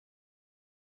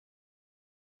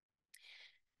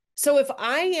So if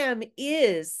I am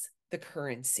is the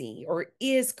currency or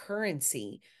is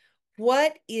currency,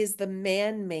 what is the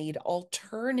man-made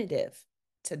alternative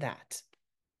to that?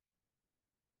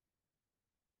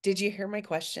 Did you hear my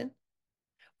question?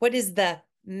 What is the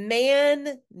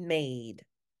man-made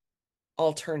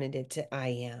alternative to I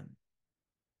am?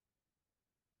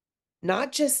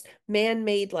 Not just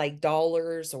man-made like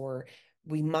dollars, or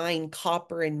we mine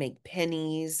copper and make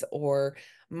pennies, or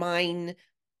mine,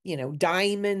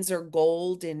 diamonds or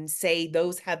gold and say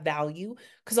those have value,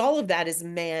 because all of that is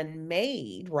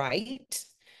man-made, right?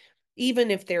 Even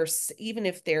if they're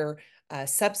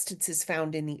substances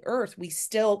found in the earth, we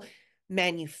still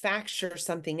manufacture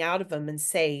something out of them and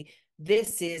say,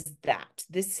 this is that.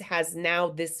 This has now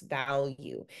this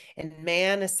value, and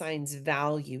man assigns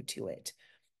value to it.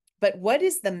 But what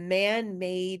is the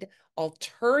man-made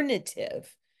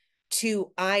alternative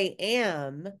to I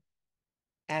am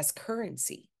as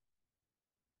currency?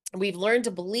 We've learned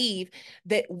to believe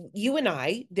that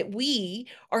that we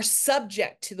are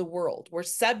subject to the world. We're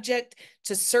subject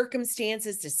to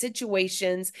circumstances, to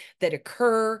situations that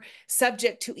occur,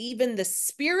 subject to even the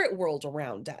spirit world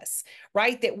around us,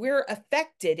 right? That we're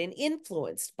affected and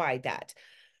influenced by that.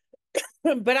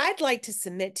 But I'd like to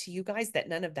submit to you guys that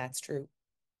none of that's true,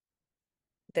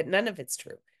 that none of it's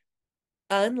true,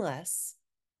 unless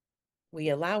we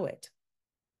allow it.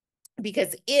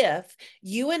 Because if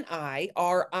you and I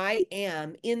are I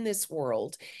am in this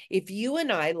world, if you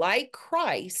and I, like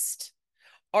Christ,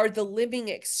 are the living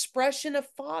expression of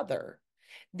Father,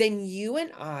 then you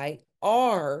and I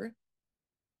are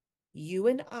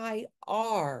the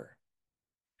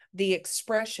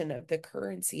expression of the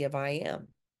currency of I am.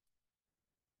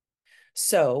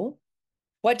 So,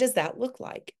 what does that look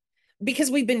like?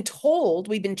 Because we've been told,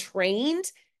 we've been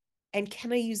trained, and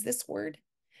can I use this word?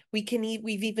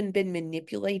 We've even been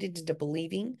manipulated into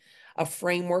believing a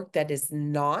framework that is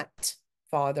not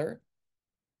Father,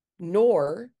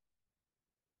 nor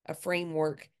a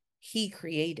framework He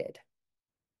created.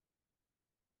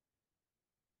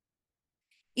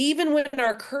 Even when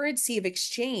our currency of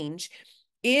exchange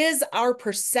is our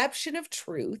perception of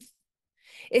truth,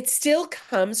 it still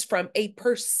comes from a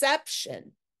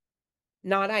perception,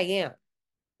 not I am.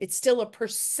 It's still a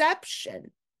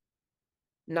perception,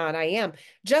 not I am.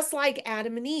 Just like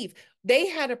Adam and Eve, they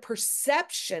had a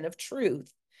perception of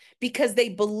truth because they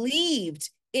believed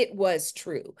it was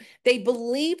true. They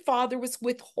believed Father was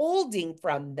withholding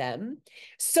from them,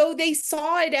 so they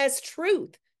saw it as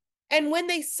truth. And when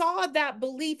they saw that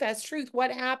belief as truth,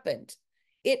 what happened?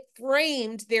 It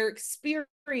framed their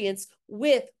experience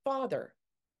with Father.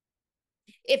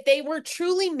 If they were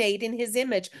truly made in his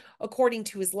image according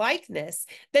to his likeness,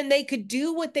 then they could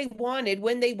do what they wanted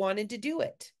when they wanted to do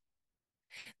it.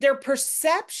 Their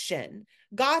perception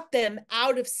got them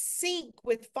out of sync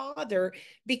with Father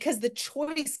because the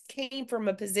choice came from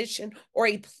a position or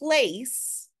a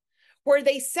place where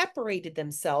they separated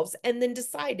themselves and then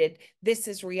decided this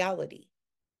is reality.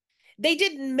 They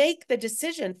didn't make the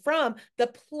decision from the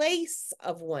place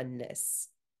of oneness.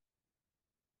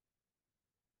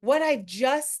 What I've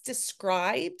just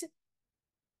described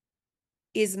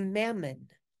is mammon.